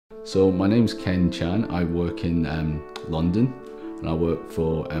So my name's Ken Chan. I work in London, and I work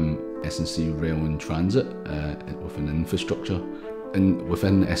for SNC Rail and Transit within infrastructure. And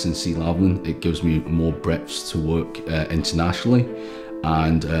within SNC-Lavalin, it gives me more breadth to work internationally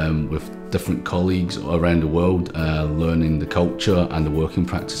and with different colleagues around the world, learning the culture and the working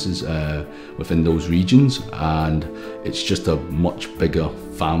practices within those regions. And it's just a much bigger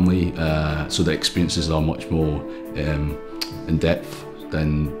family, so the experiences are much more in depth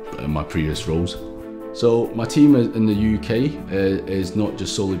than my previous roles. So my team in the UK is not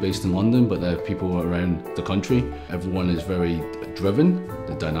just solely based in London, but there are people around the country. Everyone is very driven,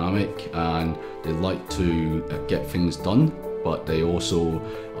 they're dynamic, and they like to get things done, but they also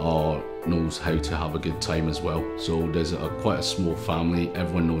knows how to have a good time as well. So there's quite a small family.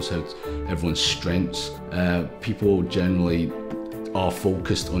 Everyone knows everyone's strengths. People generally are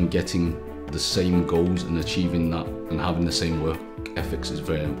focused on getting the same goals and achieving that, and having the same work ethics is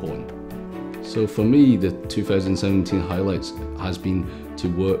very important. So for me, the 2017 highlights has been to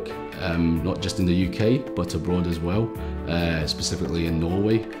work not just in the UK, but abroad as well, specifically in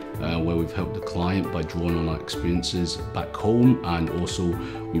Norway, where we've helped the client by drawing on our experiences back home, and also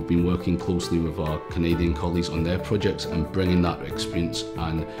we've been working closely with our Canadian colleagues on their projects and bringing that experience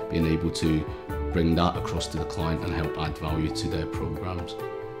and being able to bring that across to the client and help add value to their programs.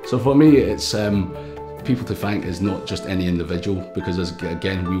 So for me, it's people to thank is not just any individual, because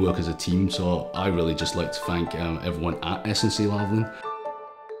again, we work as a team, so I really just like to thank everyone at SNC-Lavalin.